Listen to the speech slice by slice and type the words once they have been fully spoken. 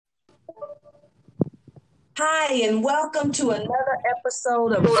Hi, and welcome to another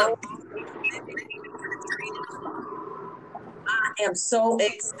episode of Bold I am so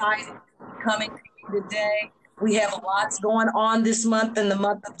excited to be coming to you today. We have lots going on this month in the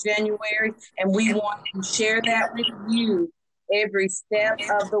month of January, and we want to share that with you every step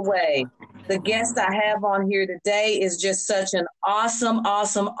of the way. The guest I have on here today is just such an awesome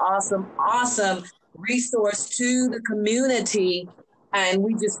resource to the community. And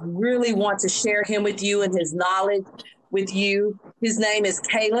we just really want to share him with you and his knowledge with you. His name is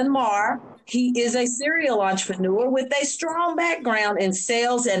Kalen Marr. He is a serial entrepreneur with a strong background in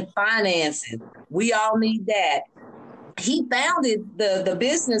sales and finances. We all need that. He founded the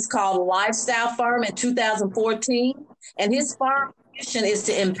business called Lifestyle Firm in 2014, and his firm mission is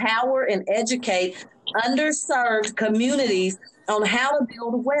to empower and educate underserved communities on how to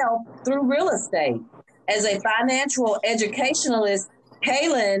build wealth through real estate. As a financial educationalist,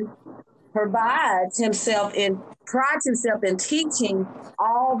 Kalen prides himself in teaching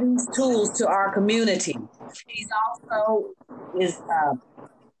all these tools to our community. He's also is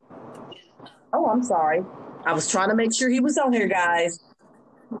oh, I'm sorry. I was trying to make sure he was on here, guys.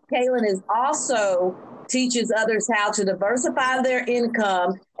 Kaylin is also teaches others how to diversify their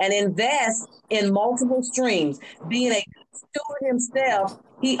income and invest in multiple streams. Being a steward himself,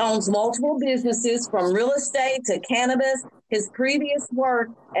 he owns multiple businesses from real estate to cannabis. His previous work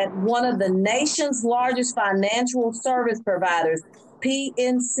at one of the nation's largest financial service providers,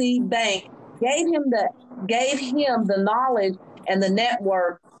 PNC Bank, gave him the knowledge and the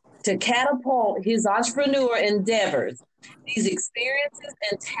network to catapult his entrepreneur endeavors. These experiences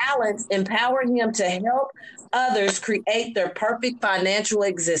and talents empower him to help others create their perfect financial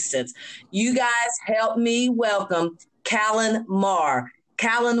existence. You guys help me welcome Callan Marr.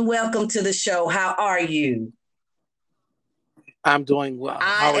 Callan, welcome to the show. How are you? I'm doing well. I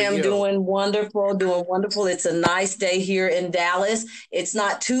How are am you? doing wonderful, doing wonderful. It's a nice day here in Dallas. It's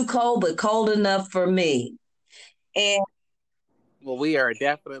not too cold, but cold enough for me. And Well, we are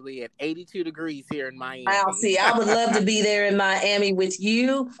definitely at 82 degrees here in I'll Miami. see, I would love to be there in Miami with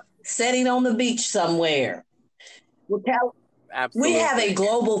you, sitting on the beach somewhere. Well, we have a Absolutely.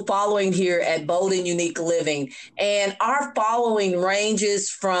 global following here at Bold and Unique Living, and our following ranges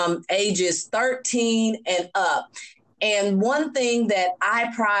from ages 13 and up. And one thing that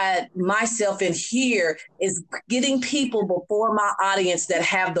I pride myself in here is getting people before my audience that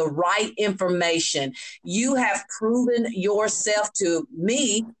have the right information. You have proven yourself to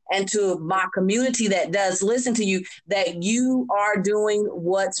me and to my community that does listen to you that you are doing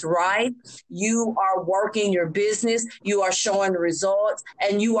what's right. You are working your business, you are showing results,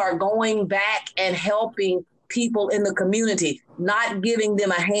 and you are going back and helping people in the community, not giving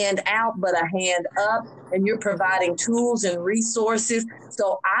them a hand out, but a hand up. And you're providing tools and resources.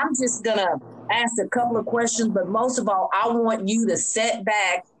 So I'm just going to ask a couple of questions, but most of all, I want you to sit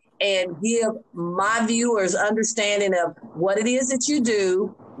back and give my viewers understanding of what it is that you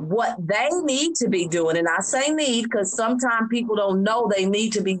do, what they need to be doing. And I say need because sometimes people don't know they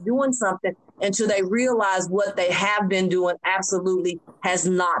need to be doing something until they realize what they have been doing absolutely has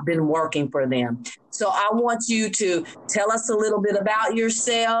not been working for them. So I want you to tell us a little bit about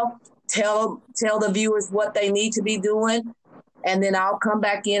yourself, tell the viewers what they need to be doing, and then I'll come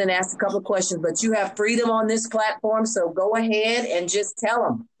back in and ask a couple of questions. But you have freedom on this platform, so go ahead and just tell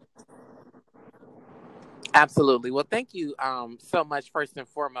them. Absolutely. Well, thank you so much, first and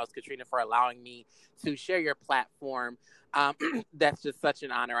foremost, Katrina, for allowing me to share your platform. Um, that's just such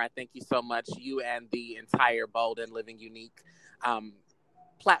an honor. I thank you so much, you and the entire Bold and Living Unique um,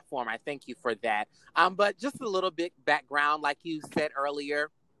 platform. I thank you for that. But just a little bit background, like you said earlier,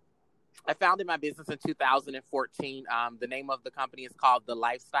 I founded my business in 2014. The name of the company is called The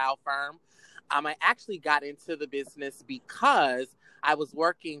Lifestyle Firm. I actually got into the business because I was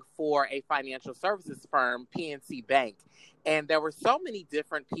working for a financial services firm, PNC Bank. And there were so many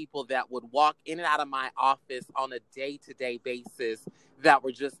different people that would walk in and out of my office on a day to day basis that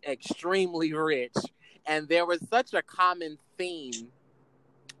were just extremely rich. And there was such a common theme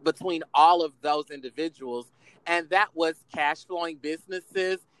between all of those individuals, and that was cash flowing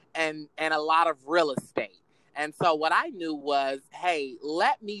businesses and a lot of real estate. And so what I knew was, hey,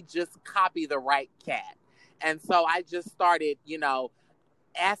 let me just copy the right cat. And so I just started,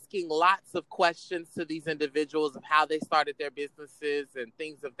 asking lots of questions to these individuals of how they started their businesses and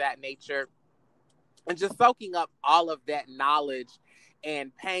things of that nature, and just soaking up all of that knowledge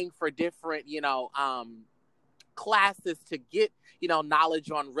and paying for different, classes to get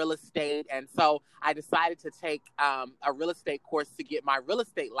knowledge on real estate. And so I decided to take a real estate course to get my real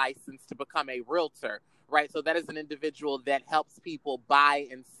estate license to become a realtor, right? So that is an individual that helps people buy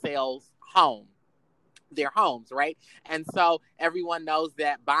and sell homes. their homes, right? And so everyone knows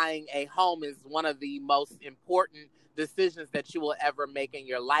that buying a home is one of the most important decisions that you will ever make in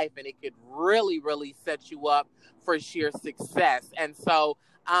your life, and it could really, really set you up for sheer success. And so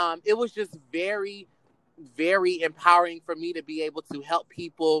it was just very, very empowering for me to be able to help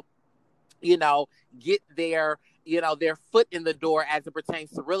people, get their foot in the door as it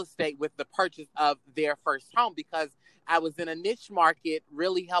pertains to real estate with the purchase of their first home, because I was in a niche market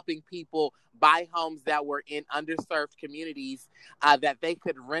really helping people buy homes that were in underserved communities that they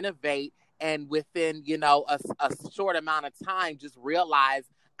could renovate, and within, a short amount of time, just realize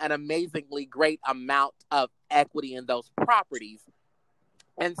an amazingly great amount of equity in those properties.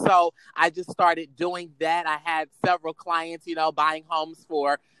 And so I just started doing that. I had several clients, buying homes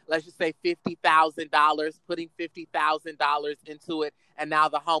for, let's just say, $50,000, putting $50,000 into it. And now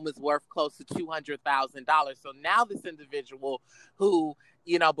the home is worth close to $200,000. So now this individual who,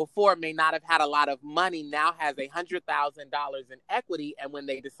 before may not have had a lot of money, now has $100,000 in equity. And when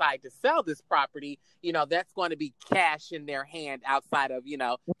they decide to sell this property, that's going to be cash in their hand outside of,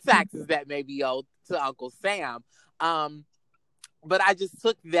 taxes that may be owed to Uncle Sam. But I just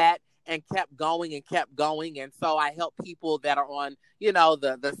took that and kept going and kept going. And so I help people that are on,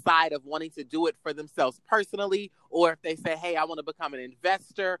 the side of wanting to do it for themselves personally, or if they say, hey, I want to become an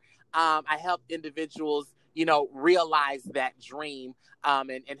investor. I help individuals, realize that dream,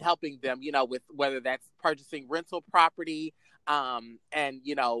 and helping them, with whether that's purchasing rental property, and,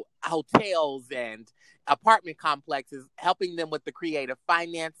 hotels and apartment complexes, helping them with the creative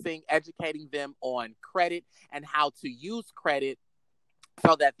financing, educating them on credit and how to use credit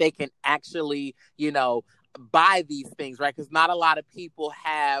so that they can actually, buy these things, right? Because not a lot of people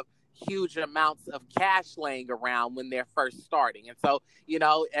have huge amounts of cash laying around when they're first starting. And so,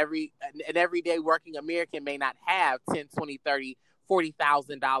 an everyday working American may not have 10, 20, 30,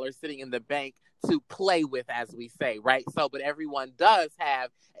 $40,000 sitting in the bank to play with, as we say, right? So, but everyone does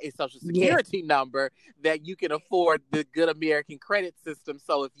have a social security number that you can afford the good American credit system.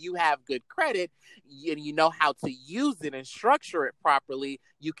 So if you have good credit and you know how to use it and structure it properly,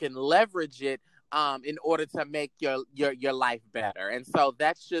 you can leverage it in order to make your life better. And so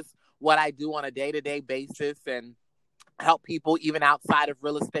that's just what I do on a day-to-day basis, and help people even outside of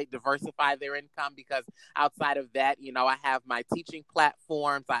real estate diversify their income, because outside of that, I have my teaching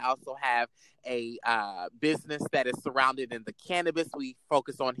platforms. I also have a business that is surrounded in the cannabis. We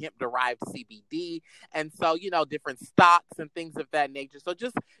focus on hemp-derived CBD. And so, different stocks and things of that nature. So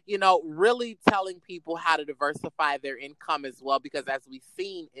just, really telling people how to diversify their income as well, because as we've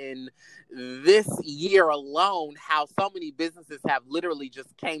seen in this year alone, how so many businesses have literally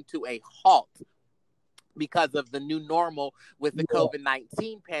just came to a halt because of the new normal with the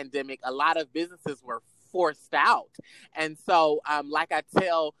COVID-19 pandemic. A lot of businesses were forced out. And so, like I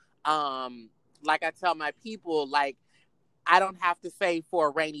tell my people, I don't have to save for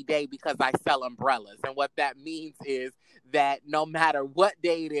a rainy day because I sell umbrellas. And what that means is that no matter what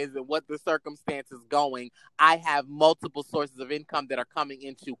day it is and what the circumstance is going, I have multiple sources of income that are coming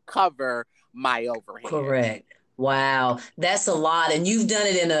in to cover my overhead. Correct. Wow, that's a lot. And you've done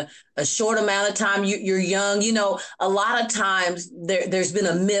it in a short amount of time. You're young. A lot of times there's been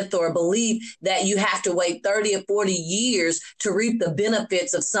a myth or a belief that you have to wait 30 or 40 years to reap the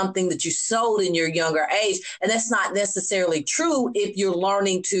benefits of something that you sold in your younger age. And that's not necessarily true if you're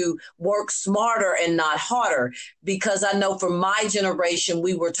learning to work smarter and not harder. Because I know for my generation,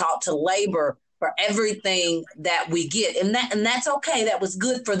 we were taught to labor for everything that we get. And that's okay. That was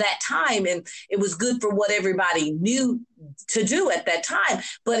good for that time. And it was good for what everybody knew to do at that time.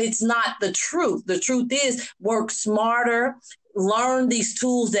 But it's not the truth. The truth is work smarter, learn these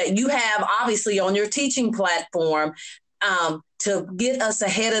tools that you have obviously on your teaching platform, to get us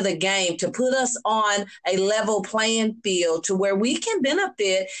ahead of the game, to put us on a level playing field to where we can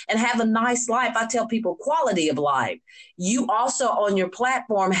benefit and have a nice life. I tell people quality of life. You also on your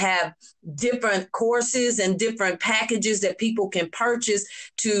platform have different courses and different packages that people can purchase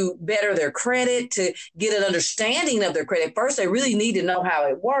to better their credit, to get an understanding of their credit. First, they really need to know how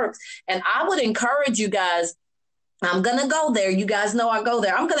it works. And I would encourage you guys, I'm going to go there. You guys know I go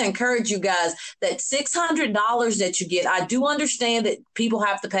there. I'm going to encourage you guys that $600 that you get. I do understand that people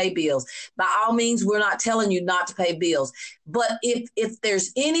have to pay bills. By all means, we're not telling you not to pay bills. But if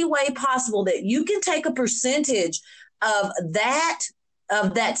there's any way possible that you can take a percentage of that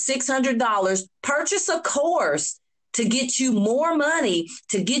 $600, purchase a course to get you more money,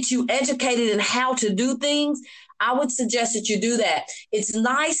 to get you educated in how to do things, I would suggest that you do that. It's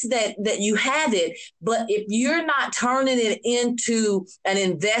nice that you have it, but if you're not turning it into an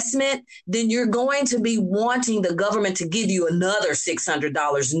investment, then you're going to be wanting the government to give you another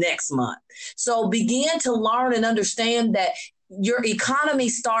 $600 next month. So begin to learn and understand that your economy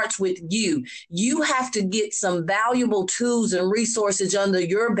starts with you. You have to get some valuable tools and resources under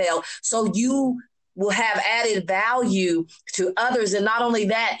your belt so you will have added value to others. And not only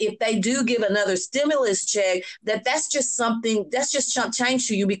that, if they do give another stimulus check, that's just something that's just change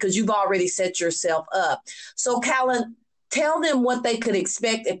to you because you've already set yourself up. So Callan, tell them what they could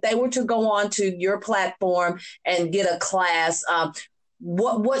expect if they were to go on to your platform and get a class.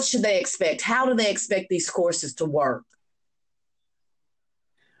 What should they expect? How do they expect these courses to work?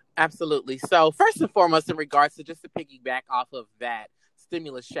 Absolutely. So first and foremost, in regards to just to piggyback off of that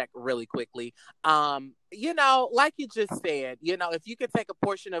stimulus check really quickly, like you just said, if you could take a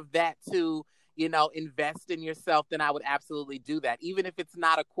portion of that to, invest in yourself, then I would absolutely do that. Even if it's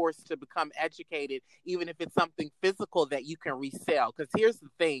not a course to become educated, even if it's something physical that you can resell. Because here's the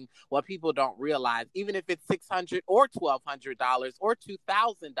thing, what people don't realize, even if it's $600 or $1,200 or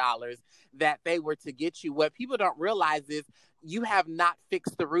 $2,000 that they were to get you, what people don't realize is you have not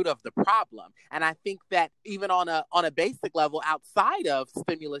fixed the root of the problem. And I think that even on a basic level, outside of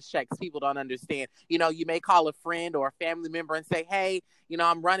stimulus checks, people don't understand. You may call a friend or a family member and say, "Hey,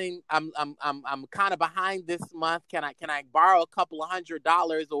 I'm kind of behind this month. Can I borrow a couple of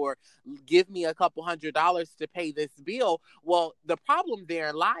 $100 or give me a couple $100 to pay this bill?" Well, the problem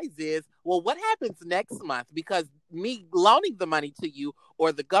there lies is, well, what happens next month? Because me loaning the money to you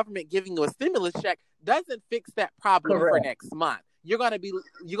or the government giving you a stimulus check doesn't fix that problem. Correct. For next month. You're gonna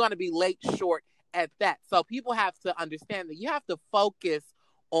be late short at that. So people have to understand that you have to focus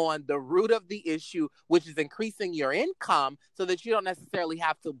on the root of the issue, which is increasing your income so that you don't necessarily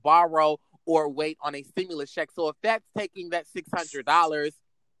have to borrow or wait on a stimulus check. So if that's taking that $600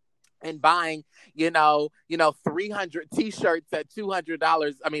 and buying, 300 t-shirts at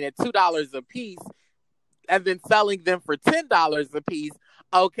 $200, at $2 a piece, and then selling them for $10 a piece,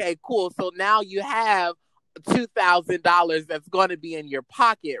 okay, cool. So now you have $2,000 that's going to be in your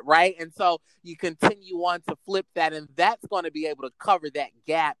pocket, right? And so you continue on to flip that, and that's going to be able to cover that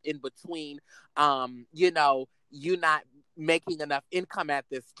gap in between, you not making enough income at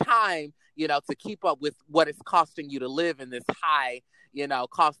this time, to keep up with what it's costing you to live in this high,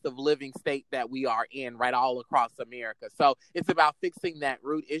 cost of living state that we are in, right, all across America. So it's about fixing that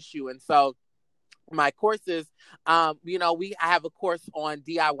root issue. And so my courses, I have a course on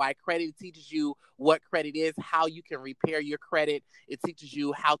DIY credit. It teaches you what credit is, how you can repair your credit. It teaches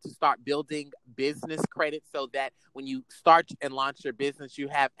you how to start building business credit so that when you start and launch your business, you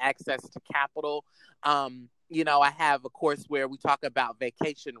have access to capital. I have a course where we talk about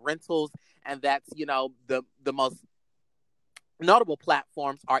vacation rentals, and that's, the most notable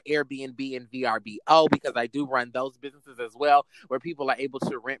platforms are Airbnb and VRBO, because I do run those businesses as well, where people are able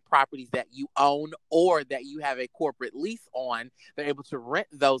to rent properties that you own or that you have a corporate lease on. They're able to rent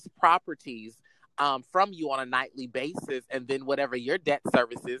those properties from you on a nightly basis, and then whatever your debt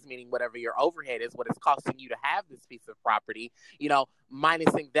service is, meaning whatever your overhead is, what it's costing you to have this piece of property,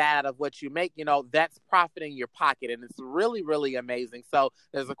 minusing that out of what you make, that's profit in your pocket, and it's really, really amazing. So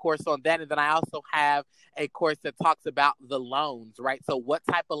there's a course on that, and then I also have a course that talks about the loans, right? So what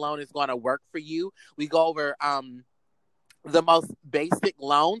type of loan is going to work for you? We go over the most basic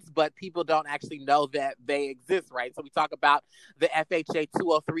loans, but people don't actually know that they exist, right? So we talk about the FHA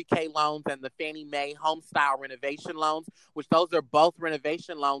 203K loans and the Fannie Mae home style renovation loans, which those are both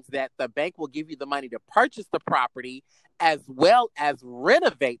renovation loans that the bank will give you the money to purchase the property as well as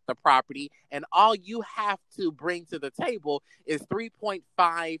renovate the property. And all you have to bring to the table is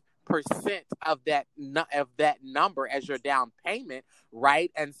 3.5% of that number as your down payment,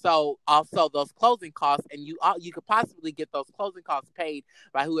 right? And so also those closing costs, and you could possibly get those closing costs paid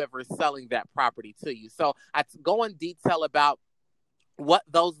by whoever is selling that property to you. So I go in detail about what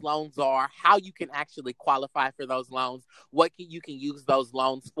those loans are, how you can actually qualify for those loans, you can use those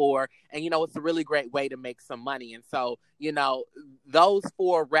loans for, and it's a really great way to make some money. And so, those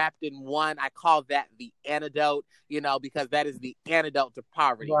four wrapped in one, I call that the antidote, because that is the antidote to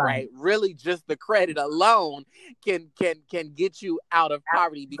poverty, right? Really, just the credit alone can get you out of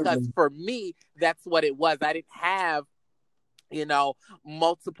poverty, because for me, that's what it was. I didn't have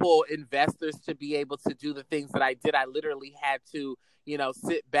multiple investors to be able to do the things that I did. I literally had to,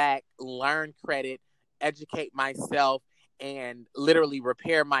 sit back, learn credit, educate myself, and literally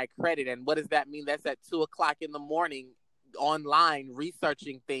repair my credit. And what does that mean? That's at 2:00 in the morning online,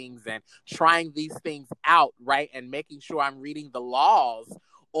 researching things and trying these things out, right? And making sure I'm reading the laws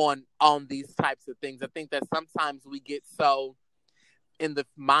on these types of things. I think that sometimes we get so in the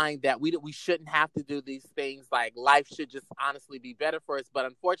mind that we shouldn't have to do these things. Like life should just honestly be better for us. But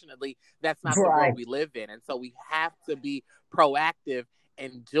unfortunately, that's not the world we live in. And so we have to be proactive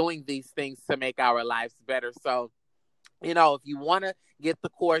in doing these things to make our lives better. So, if you want to get the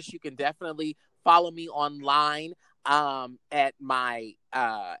course, you can definitely follow me online at my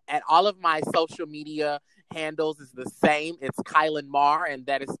at all of my social media handles is the same. It's Kailyn Mar, and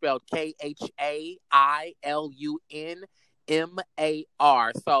that is spelled KHAILUNMAR.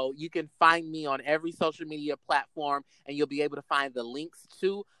 So you can find me on every social media platform, and you'll be able to find the links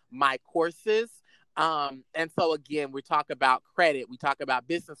to my courses. And so again, we talk about credit, we talk about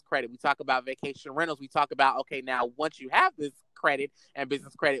business credit, we talk about vacation rentals, we talk about, okay, now once you have this credit and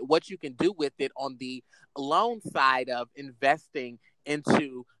business credit, what you can do with it on the loan side of investing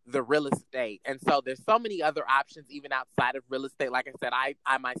into the real estate. And so there's so many other options, even outside of real estate. Like I said,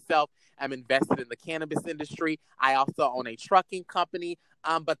 I myself am invested in the cannabis industry. I also own a trucking company,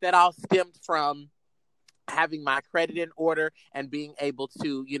 but that all stemmed from having my credit in order and being able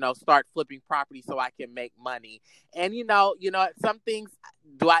to, start flipping property so I can make money. And, some things,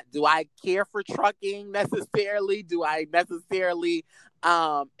 do I care for trucking necessarily? Do I necessarily,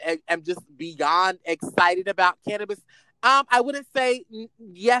 am just beyond excited about cannabis? I wouldn't say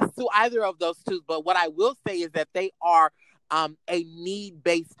yes to either of those two, but what I will say is that they are a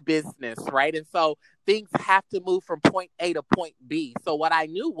need-based business, right? And so things have to move from point A to point B. So what I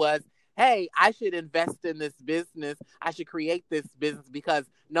knew was, hey, I should invest in this business. I should create this business because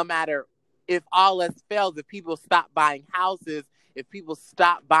no matter if all else fails, if people stop buying houses, if people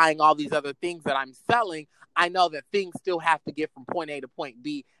stop buying all these other things that I'm selling, I know that things still have to get from point A to point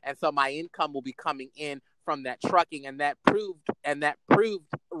B. And so my income will be coming in from that trucking. And that proved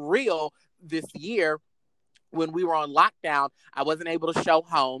real this year. When we were on lockdown, I wasn't able to show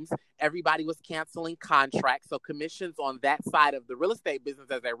homes. Everybody was canceling contracts. So commissions on that side of the real estate business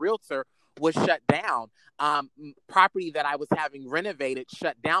as a realtor was shut down. Property that I was having renovated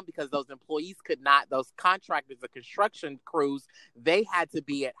shut down because those employees those contractors, the construction crews, they had to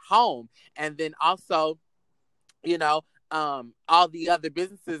be at home. And then also, all the other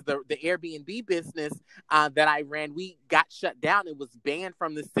businesses, the Airbnb business that I ran, we got shut down. It was banned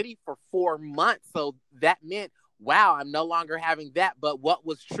from the city for 4 months. So that meant, wow, I'm no longer having that. But what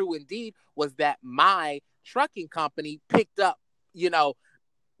was true indeed was that my trucking company picked up,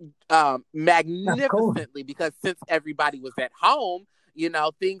 magnificently because since everybody was at home,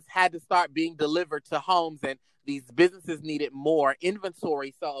 things had to start being delivered to homes and these businesses needed more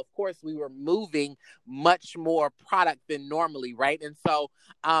inventory. So, of course, we were moving much more product than normally, right? And so,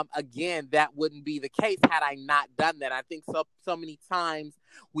 again, that wouldn't be the case had I not done that. I think so many times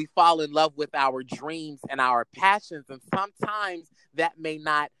we fall in love with our dreams and our passions, and sometimes that may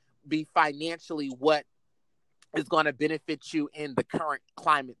not be financially what is going to benefit you in the current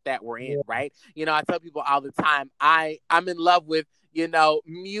climate that we're in, right? I tell people all the time, I'm in love with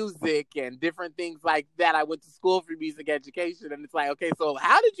music and different things like that. I went to school for music education, and it's like, okay, so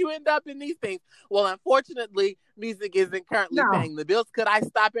how did you end up in these things? Well, unfortunately, music isn't currently paying the bills. Could I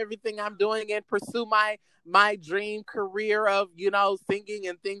stop everything I'm doing and pursue my dream career of, singing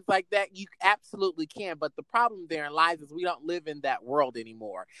and things like that? You absolutely can. But the problem therein lies is we don't live in that world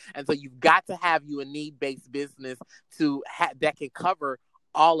anymore. And so you've got to have a need-based business that can cover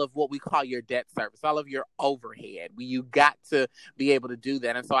all of what we call your debt service, all of your overhead. You got to be able to do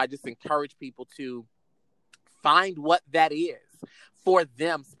that. And so I just encourage people to find what that is for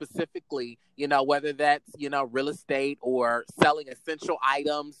them specifically, whether that's, real estate or selling essential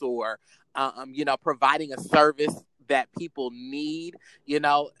items or, providing a service that people need.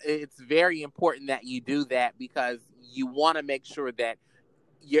 It's very important that you do that because you want to make sure that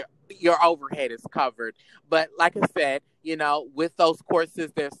your overhead is covered. But like I said, with those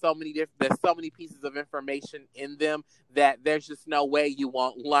courses, there's so many pieces of information in them that there's just no way you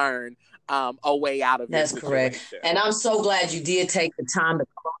won't learn a way out of it. That's correct. And I'm so glad you did take the time to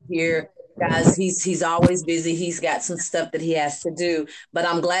come here. Guys, he's always busy. He's got some stuff that he has to do, but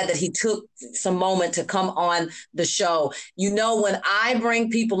I'm glad that he took some moment to come on the show. When I bring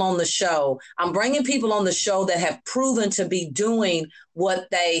people on the show, I'm bringing people on the show that have proven to be doing what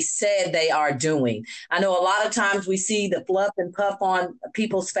they said they are doing. I know a lot of times we see the fluff and puff on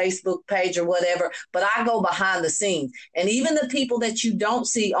people's Facebook page or whatever, but I go behind the scenes. And even the people that you don't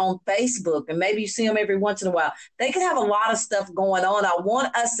see on Facebook, and maybe you see them every once in a while, they can have a lot of stuff going on. I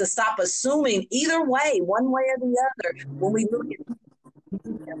want us to stop assuming either way, one way or the other, when we look at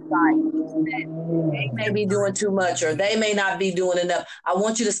they may be doing too much or they may not be doing enough. I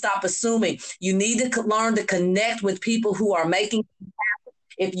want you to stop assuming. You need to learn to connect with people who are making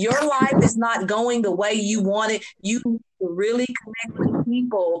If your life is not going the way you want it, you need to really connect with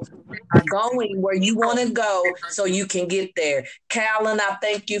people that are going where you want to go so you can get there. Carolyn, I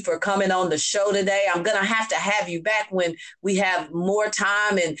thank you for coming on the show today. I'm going to have you back when we have more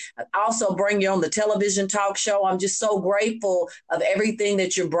time, and also bring you on the television talk show. I'm just so grateful of everything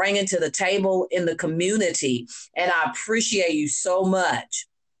that you're bringing to the table in the community, and I appreciate you so much.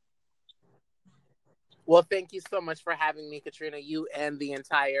 Well, thank you so much for having me, Katrina, you and the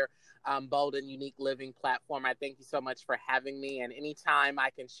entire Bold and Unique Living platform. I thank you so much for having me. And anytime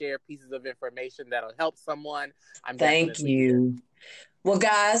I can share pieces of information that'll help someone, I'm Thank you. Well,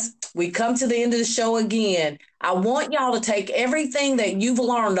 guys, we come to the end of the show again. I want y'all to take everything that you've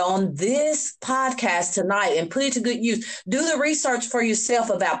learned on this podcast tonight and put it to good use. Do the research for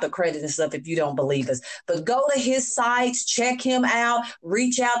yourself about the credit and stuff if you don't believe us. But go to his sites, check him out,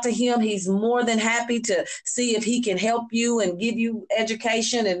 reach out to him. He's more than happy to see if he can help you and give you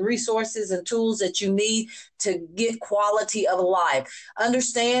education and resources and tools that you need to get quality of life.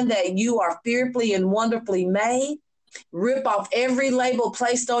 Understand that you are fearfully and wonderfully made. Rip off every label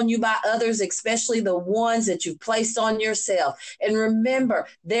placed on you by others, especially the ones that you placed on yourself. And remember,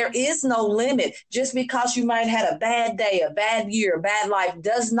 there is no limit. Just because you might have had a bad day, a bad year, a bad life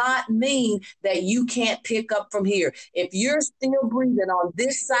does not mean that you can't pick up from here. If you're still breathing on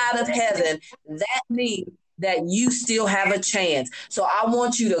this side of heaven, that means that you still have a chance. So I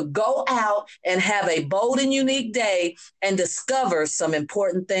want you to go out and have a bold and unique day and discover some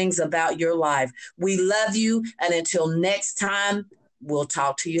important things about your life. We love you. And until next time, we'll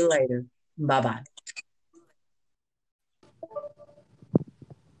talk to you later. Bye-bye.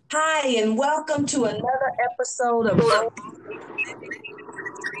 Hi, and welcome to another episode of Bold and Unique Living.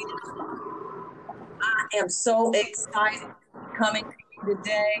 I am so excited coming to you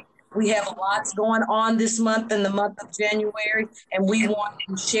today. We have lots going on this month, in the month of January, and we want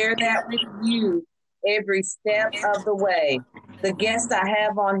to share that with you every step of the way. The guest I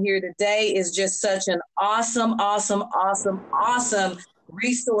have on here today is just such an awesome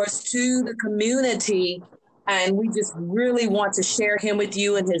resource to the community, and we just really want to share him with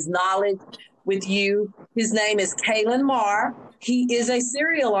you and his knowledge with you. His name is Kalen Marr. He is a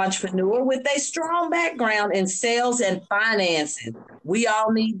serial entrepreneur with a strong background in sales and finances. We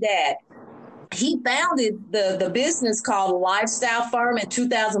all need that. He founded the business called Lifestyle Firm in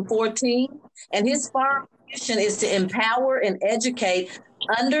 2014, and his firm's mission is to empower and educate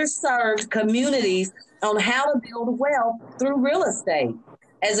underserved communities on how to build wealth through real estate.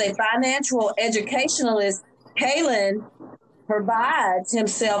 As a financial educationalist, Kalen prides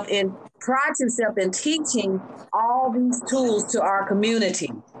himself in teaching all these tools to our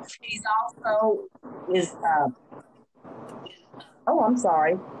community. He's also I'm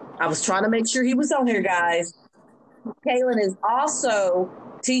sorry. I was trying to make sure he was on here, guys. Kalen is also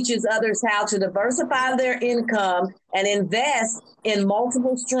teaches others how to diversify their income and invest in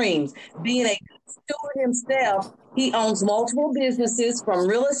multiple streams. Being a steward himself, he owns multiple businesses from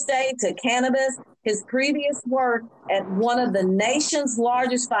real estate to cannabis. His previous work at one of the nation's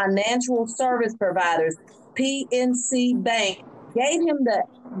largest financial service providers, PNC Bank, gave him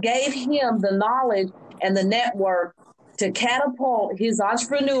the knowledge and the network to catapult his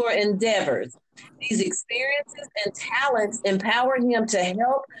entrepreneur endeavors. These experiences and talents empower him to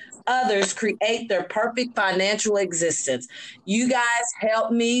help others create their perfect financial existence. You guys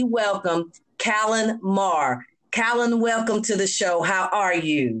help me welcome Kalen Marr. Kalen, welcome to the show. How are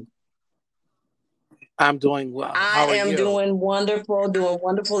you? I'm doing well. I am doing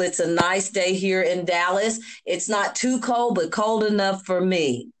wonderful. It's a nice day here in Dallas. It's not too cold, but cold enough for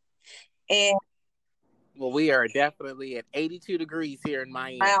me. And well, we are definitely at 82 degrees here in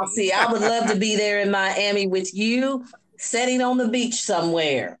Miami. I'll see. I would love to be there in Miami with you, sitting on the beach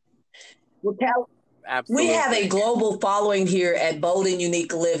somewhere. Absolutely. We have a global following here at Bold and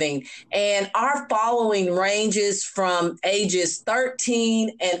Unique Living, and our following ranges from ages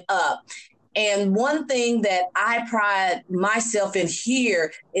 13 and up. And one thing that I pride myself in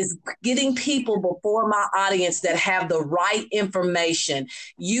here is getting people before my audience that have the right information.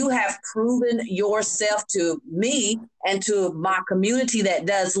 You have proven yourself to me and to my community that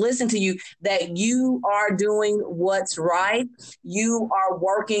does listen to you that you are doing what's right. You are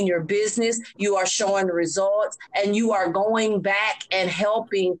working your business. You are showing the results, and you are going back and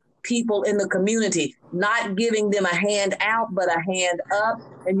helping people in the community, not giving them a hand out, but a hand up,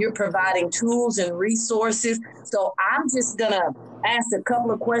 and you're providing tools and resources. So I'm just going to ask a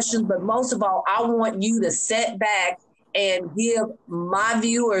couple of questions, but most of all, I want you to sit back and give my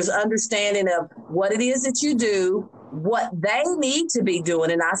viewers understanding of what it is that you do, what they need to be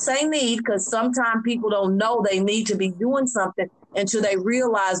doing. And I say need because sometimes people don't know they need to be doing something, until they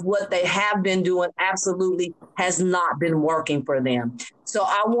realize what they have been doing absolutely has not been working for them. So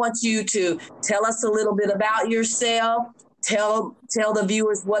I want you to tell us a little bit about yourself, tell the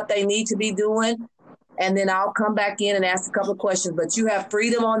viewers what they need to be doing, and then I'll come back in and ask a couple of questions. But you have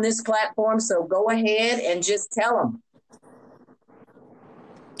freedom on this platform, so go ahead and just tell them.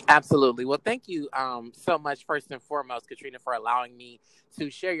 Absolutely. Well, thank you so much, first and foremost, Katrina, for allowing me to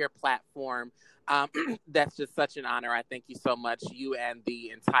share your platform. That's just such an honor. I thank you so much, you and the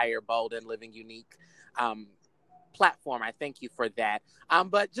entire Bold and Living Unique platform. I thank you for that.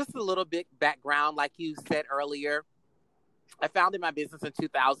 But just a little bit background, like you said earlier, I founded my business in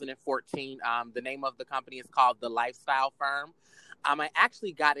 2014. The name of the company is called The Lifestyle Firm. I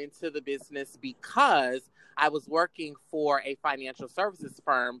actually got into the business because I was working for a financial services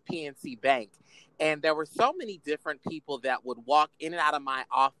firm, PNC Bank. And there were so many different people that would walk in and out of my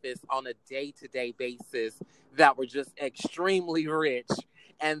office on a day-to-day basis that were just extremely rich.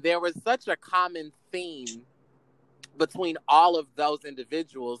 And there was such a common theme between all of those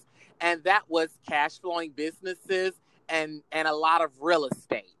individuals, and that was cash flowing businesses and a lot of real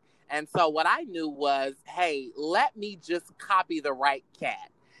estate. And so what I knew was, hey, let me just copy the right cat.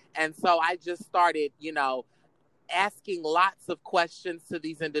 And so I just started, asking lots of questions to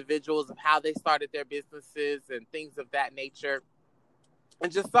these individuals of how they started their businesses and things of that nature,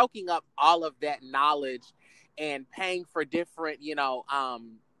 and just soaking up all of that knowledge and paying for different,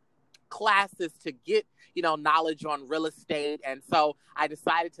 classes to get, knowledge on real estate. And so I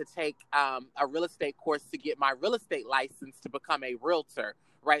decided to take a real estate course to get my real estate license to become a realtor,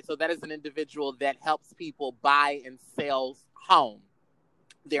 right? So that is an individual that helps people buy and sell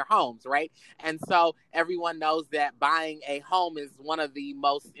their homes, right? And so everyone knows that buying a home is one of the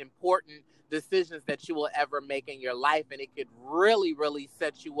most important decisions that you will ever make in your life, and it could really, really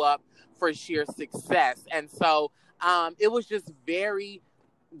set you up for sheer success. And so it was just very,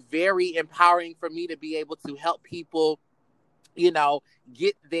 very empowering for me to be able to help people,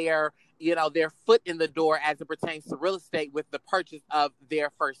 get their foot in the door as it pertains to real estate with the purchase of their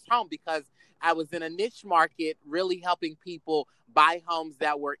first home, because I was in a niche market really helping people buy homes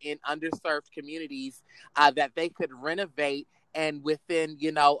that were in underserved communities that they could renovate, and within,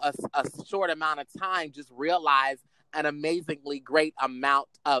 a short amount of time, just realize an amazingly great amount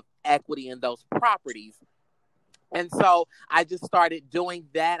of equity in those properties. And so I just started doing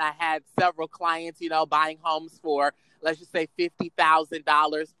that. I had several clients, buying homes for, let's just say,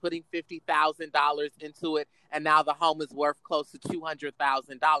 $50,000, putting $50,000 into it. And now the home is worth close to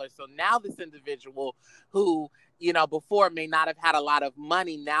 $200,000. So now this individual who, before may not have had a lot of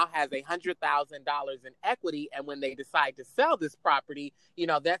money, now has $100,000 in equity. And when they decide to sell this property,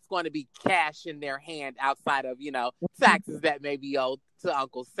 that's going to be cash in their hand outside of, taxes that may be owed to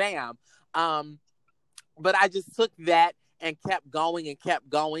Uncle Sam. But I just took that and kept going and kept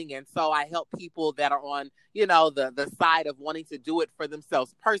going. And so I help people that are on, the side of wanting to do it for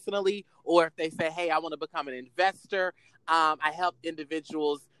themselves personally, or if they say, hey, I want to become an investor, I help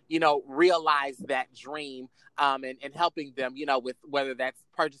individuals, realize that dream, and helping them, with whether that's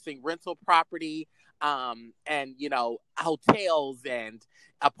purchasing rental property, and, hotels and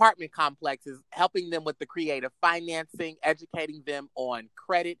apartment complexes, helping them with the creative financing, educating them on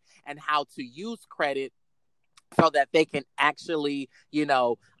credit and how to use credit so that they can actually,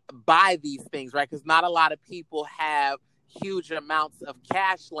 buy these things, right? Because not a lot of people have huge amounts of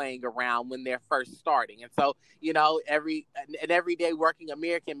cash laying around when they're first starting. And so, an everyday working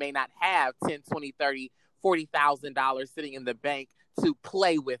American may not have 10, 20, 30, $40,000 sitting in the bank to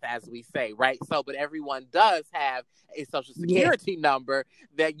play with, as we say, right? So, but everyone does have a social security number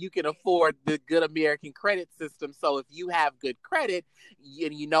that you can afford the good American credit system. So if you have good credit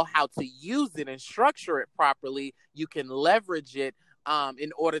and you know how to use it and structure it properly, you can leverage it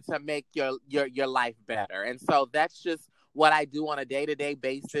in order to make your life better. And so that's just what I do on a day-to-day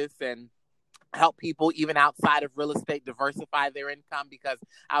basis, and help people even outside of real estate diversify their income, because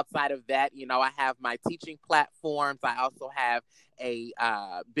outside of that, I have my teaching platforms. I also have a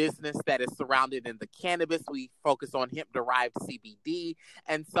business that is surrounded in the cannabis. We focus on hemp-derived CBD.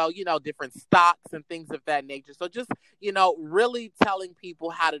 And so, different stocks and things of that nature. So just, really telling people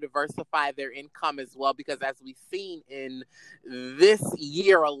how to diversify their income as well, because as we've seen in this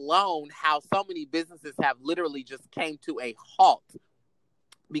year alone, how so many businesses have literally just came to a halt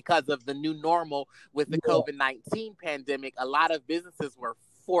because of the new normal with the COVID-19 pandemic. A lot of businesses were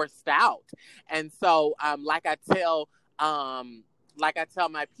forced out. And so, like I tell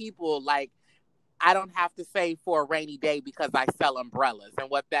my people, like, I don't have to save for a rainy day because I sell umbrellas. And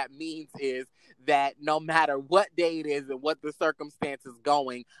what that means is that no matter what day it is and what the circumstances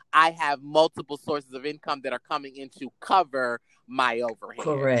going, I have multiple sources of income that are coming in to cover my overhead.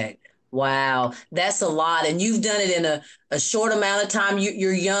 Correct. Wow, that's a lot. And you've done it in a short amount of time.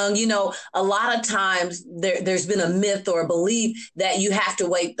 You're young. You know, a lot of times there's been a myth or a belief that you have to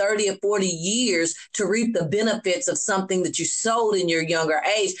wait 30 or 40 years to reap the benefits of something that you sold in your younger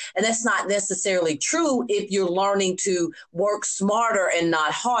age. And that's not necessarily true if you're learning to work smarter and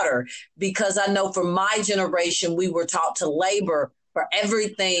not harder. Because I know for my generation, we were taught to labor for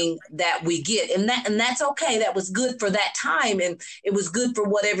everything that we get. And that's okay. That was good for that time. And it was good for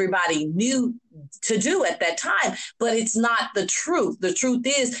what everybody knew to do at that time. But it's not the truth. The truth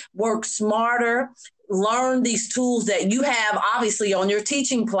is work smarter, learn these tools that you have obviously on your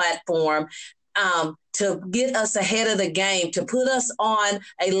teaching platform, to get us ahead of the game, to put us on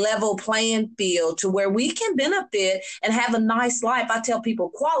a level playing field to where we can benefit and have a nice life. I tell people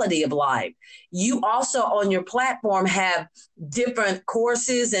quality of life. You also on your platform have different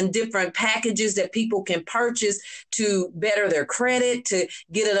courses and different packages that people can purchase to better their credit, to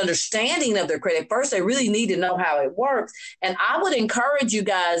get an understanding of their credit. First, they really need to know how it works. And I would encourage you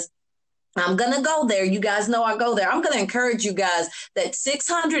guys, I'm going to go there. You guys know I go there. I'm going to encourage you guys that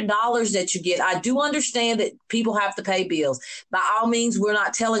 $600 that you get. I do understand that people have to pay bills. By all means, we're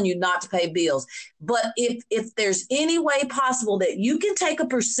not telling you not to pay bills. But if there's any way possible that you can take a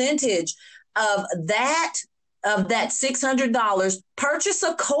percentage of that $600, purchase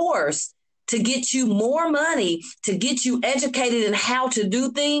a course to get you more money, to get you educated in how to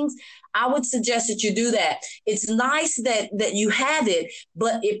do things, I would suggest that you do that. It's nice that you have it,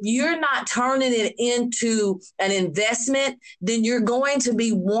 but if you're not turning it into an investment, then you're going to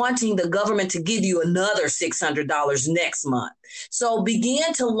be wanting the government to give you another $600 next month. So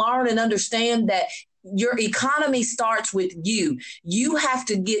begin to learn and understand that your economy starts with you. You have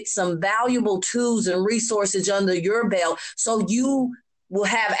to get some valuable tools and resources under your belt so you will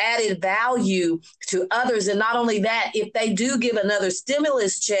have added value to others. And not only that, if they do give another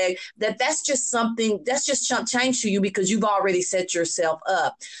stimulus check, that's just something, that's just chump change to you because you've already set yourself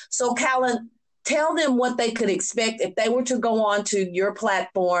up. So Callan, tell them what they could expect if they were to go on to your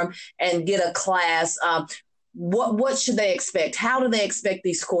platform and get a class. What should they expect? How do they expect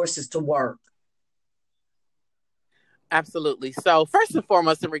these courses to work? Absolutely. So first and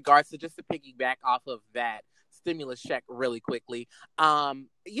foremost, in regards to just to piggyback off of that stimulus check really quickly,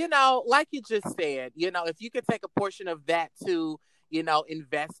 like you just said, if you could take a portion of that to,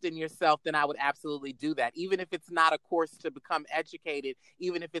 invest in yourself, then I would absolutely do that. Even if it's not a course to become educated,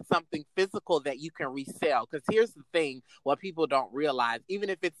 even if it's something physical that you can resell. Because here's the thing, what people don't realize, even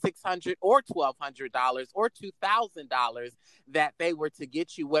if it's $600 or $1,200 or $2,000 that they were to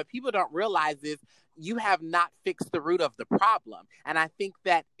get you, what people don't realize is you have not fixed the root of the problem. And I think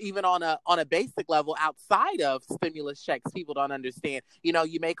that even on a basic level outside of stimulus checks, people don't understand.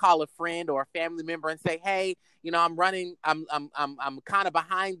 You may call a friend or a family member and say, hey, I'm kind of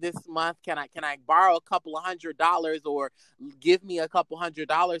behind this month. Can I borrow a couple of $100 or give me a couple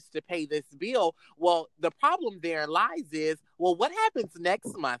 $100 to pay this bill? Well, the problem there lies is, well, what happens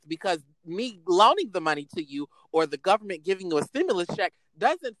next month? Because me loaning the money to you or the government giving you a stimulus check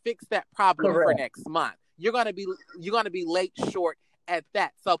doesn't fix that problem. Correct. For next month. You're going to be late short at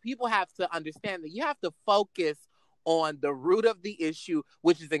that. So people have to understand that you have to focus on the root of the issue,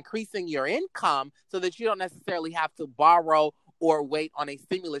 which is increasing your income so that you don't necessarily have to borrow or wait on a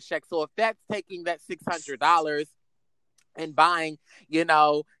stimulus check. So if that's taking that $600 and buying,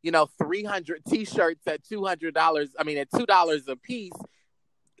 300 t-shirts at $200, at $2 a piece,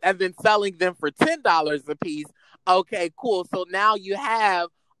 and then selling them for $10 a piece. Okay, cool. So now you have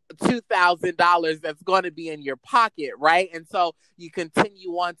 $2,000 that's going to be in your pocket, right? And so you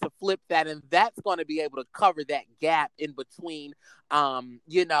continue on to flip that, and that's going to be able to cover that gap in between,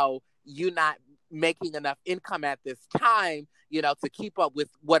 you not making enough income at this time, to keep up with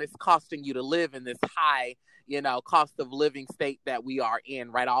what it's costing you to live in this high, cost of living state that we are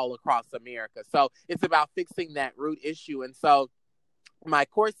in, right, all across America. So it's about fixing that root issue. And so my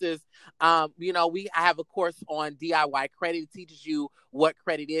courses, I have a course on DIY credit. It teaches you what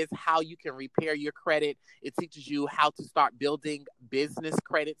credit is, how you can repair your credit. It teaches you how to start building business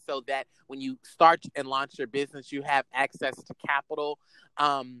credit so that when you start and launch your business, you have access to capital.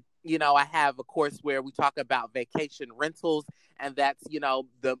 I have a course where we talk about vacation rentals, and that's,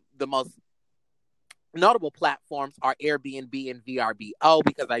 the most notable platforms are Airbnb and VRBO,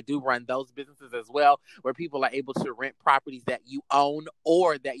 because I do run those businesses as well, where people are able to rent properties that you own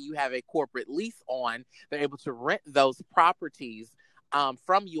or that you have a corporate lease on. They're able to rent those properties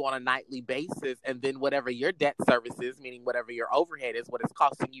from you on a nightly basis. And then whatever your debt service is, meaning whatever your overhead is, what it's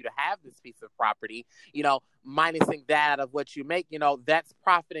costing you to have this piece of property, minusing that out of what you make, that's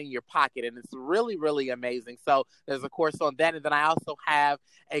profit in your pocket. And it's really, really amazing. So there's a course on that. And then I also have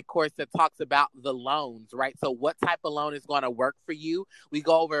a course that talks about the loans, right? So what type of loan is going to work for you? We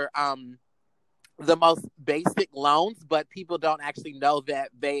go over, the most basic loans, but people don't actually know that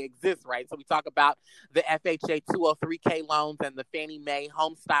they exist, right? So we talk about the FHA 203K loans and the Fannie Mae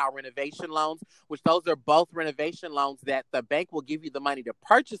home style renovation loans, which those are both renovation loans that the bank will give you the money to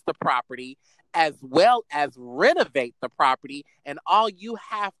purchase the property as well as renovate the property. And all you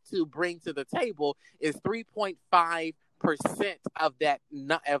have to bring to the table is 3.5% of that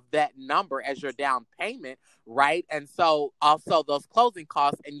number as your down payment, right? And so also those closing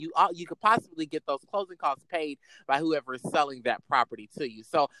costs, and you could possibly get those closing costs paid by whoever is selling that property to you.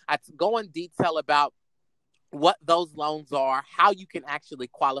 So I go in detail about what those loans are, how you can actually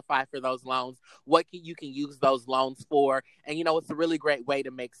qualify for those loans, you can use those loans for. And, it's a really great way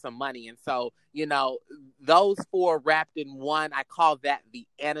to make some money. And so, those four wrapped in one, I call that the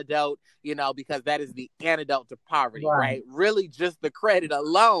antidote, because that is the antidote to poverty, right? Really just the credit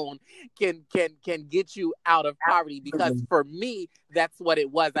alone can get you out of poverty, because for me, that's what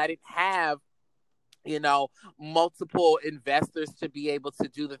it was. I didn't have multiple investors to be able to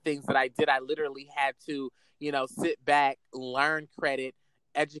do the things that I did. I literally had to, sit back, learn credit,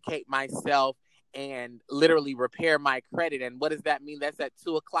 educate myself, and literally repair my credit. And what does that mean? That's at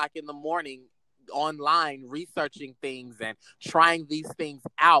 2:00 in the morning online, researching things and trying these things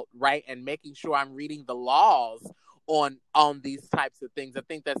out, right? And making sure I'm reading the laws on these types of things. I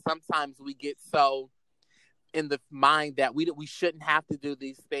think that sometimes we get so in the mind that we shouldn't have to do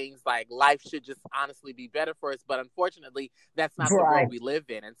these things. Like, life should just honestly be better for us. But unfortunately, that's not the world we live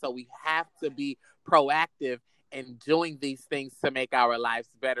in. And so we have to be proactive in doing these things to make our lives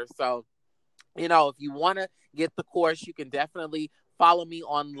better. So, if you want to get the course, you can definitely follow me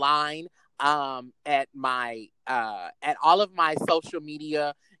online at all of my social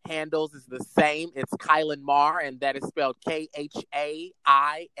media handles is the same. It's Kailyn Marr, and that is spelled KHAILUNMAR.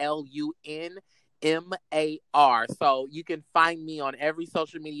 So you can find me on every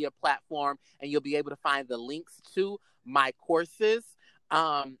social media platform, and you'll be able to find the links to my courses.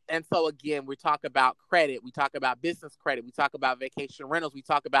 And so again, we talk about credit, we talk about business credit, we talk about vacation rentals, we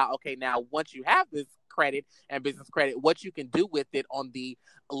talk about, okay, now once you have this credit and business credit, what you can do with it on the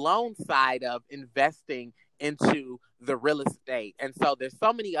loan side of investing into the real estate. And so there's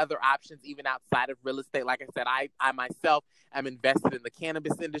so many other options, even outside of real estate. Like I said, I myself am invested in the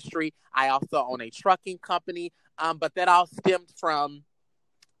cannabis industry. I also own a trucking company, but that all stemmed from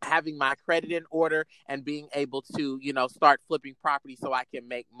having my credit in order and being able to, start flipping property so I can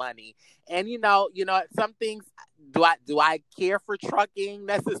make money. And, some things, do I care for trucking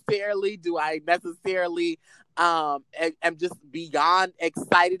necessarily? Do I necessarily am just beyond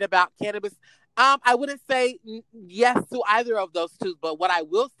excited about cannabis? I wouldn't say yes to either of those two, but what I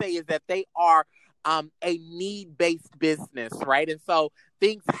will say is that they are a need-based business, right? And so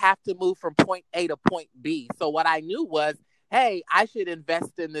things have to move from point A to point B. So what I knew was, hey, I should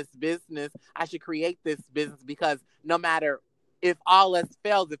invest in this business. I should create this business, because no matter if all else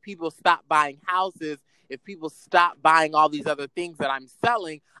fails, if people stop buying houses, if people stop buying all these other things that I'm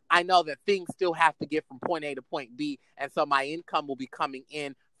selling, I know that things still have to get from point A to point B. And so my income will be coming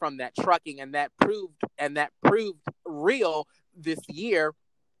in from that trucking. And that proved real this year.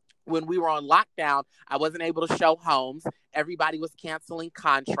 When we were on lockdown, I wasn't able to show homes. Everybody was canceling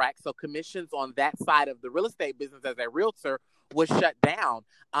contracts. So commissions on that side of the real estate business as a realtor was shut down.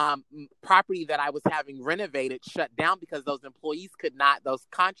 Property that I was having renovated shut down because those employees those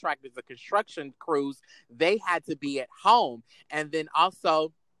contractors, the construction crews, they had to be at home. And then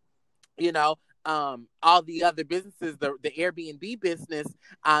also, all the other businesses, the Airbnb business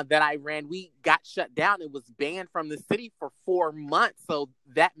that I ran, we got shut down. It was banned from the city for 4 months. So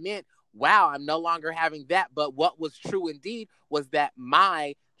that meant, wow, I'm no longer having that. But what was true indeed was that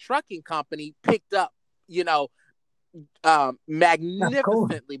my trucking company picked up,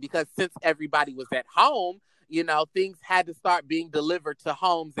 magnificently, because since everybody was at home, things had to start being delivered to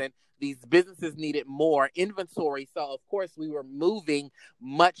homes, and these businesses needed more inventory. So, of course, we were moving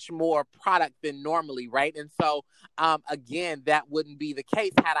much more product than normally, right? And so, again, that wouldn't be the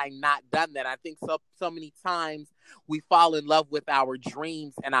case had I not done that. I think so many times we fall in love with our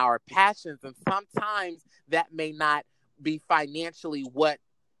dreams and our passions, and sometimes that may not be financially what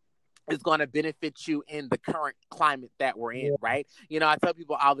is going to benefit you in the current climate that we're in, right? I tell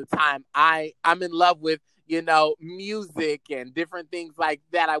people all the time, I'm in love with, music and different things like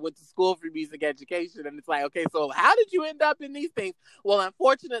that. I went to school for music education, and it's like, okay, so how did you end up in these things? Well,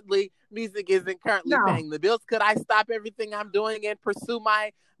 unfortunately, music isn't currently No. paying the bills. Could I stop everything I'm doing and pursue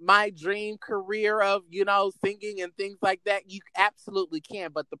my dream career of, singing and things like that? You absolutely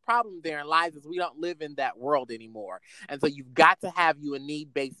can. But the problem therein lies is we don't live in that world anymore. And so you've got to have you a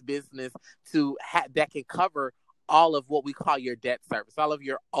need-based business that can cover all of what we call your debt service, all of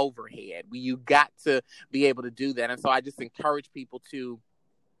your overhead. You got to be able to do that. And so I just encourage people to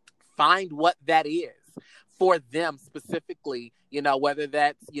find what that is for them specifically, whether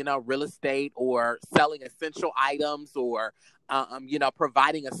that's, real estate or selling essential items or,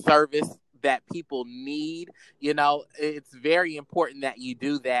 providing a service that people need. It's very important that you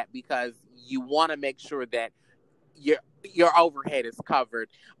do that because you want to make sure that your overhead is covered.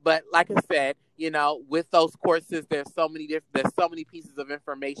 But like I said, with those courses, there's so many pieces of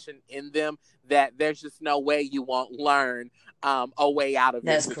information in them that there's just no way you won't learn a way out of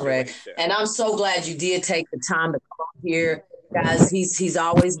That's your correct. situation. And I'm so glad you did take the time to come here. Guys, he's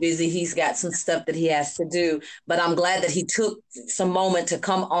always busy. He's got some stuff that he has to do, but I'm glad that he took some moment to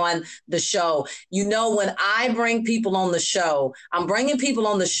come on the show. When I bring people on the show, I'm bringing people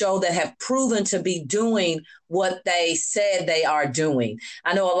on the show that have proven to be doing what they said they are doing.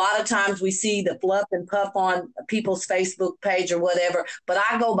 I know a lot of times we see the fluff and puff on people's Facebook page or whatever, but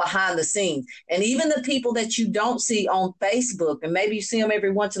I go behind the scenes. And even the people that you don't see on Facebook, and maybe you see them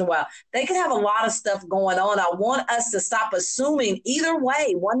every once in a while, they can have a lot of stuff going on. I want us to stop assuming either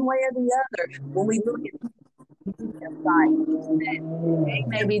way, one way or the other, when we look at that they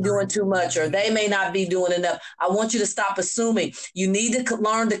may be doing too much or they may not be doing enough. I want you to stop assuming. You need to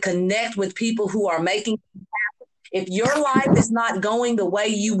learn to connect with people who are making it happen. If your life is not going the way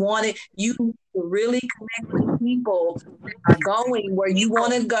you want it, you need to really connect with people that are going where you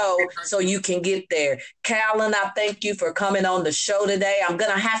want to go so you can get there. Carolyn, I thank you for coming on the show today. I'm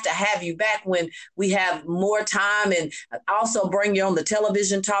going to have you back when we have more time and also bring you on the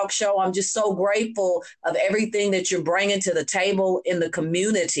television talk show. I'm just so grateful of everything that you're bringing to the table in the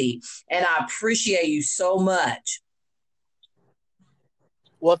community, and I appreciate you so much.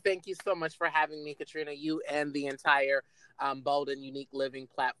 Well, thank you so much for having me, Katrina, you and the entire Bold and Unique Living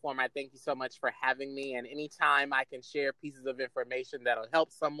platform. I thank you so much for having me. And anytime I can share pieces of information that'll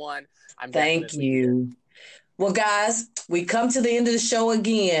help someone, I'm Thank you. Here. Well, guys, we come to the end of the show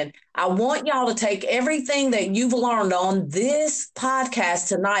again. I want y'all to take everything that you've learned on this podcast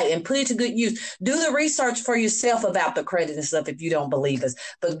tonight and put it to good use. Do the research for yourself about the credit and stuff if you don't believe us.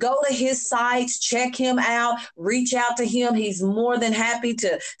 But go to his sites, check him out, reach out to him. He's more than happy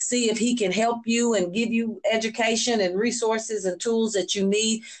to see if he can help you and give you education and resources and tools that you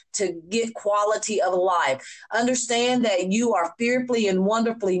need to get quality of life. Understand that you are fearfully and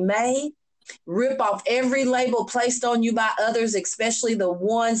wonderfully made. Rip off every label placed on you by others, especially the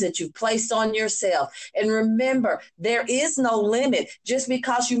ones that you've placed on yourself. And remember, there is no limit. Just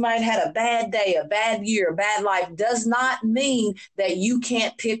because you might have had a bad day, a bad year, a bad life does not mean that you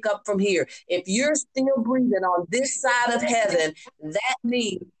can't pick up from here. If you're still breathing on this side of heaven, that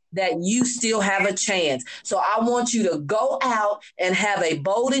means that you still have a chance. So I want you to go out and have a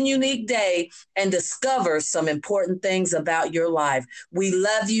bold and unique day and discover some important things about your life. We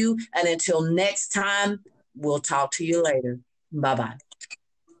love you. And until next time, we'll talk to you later. Bye-bye.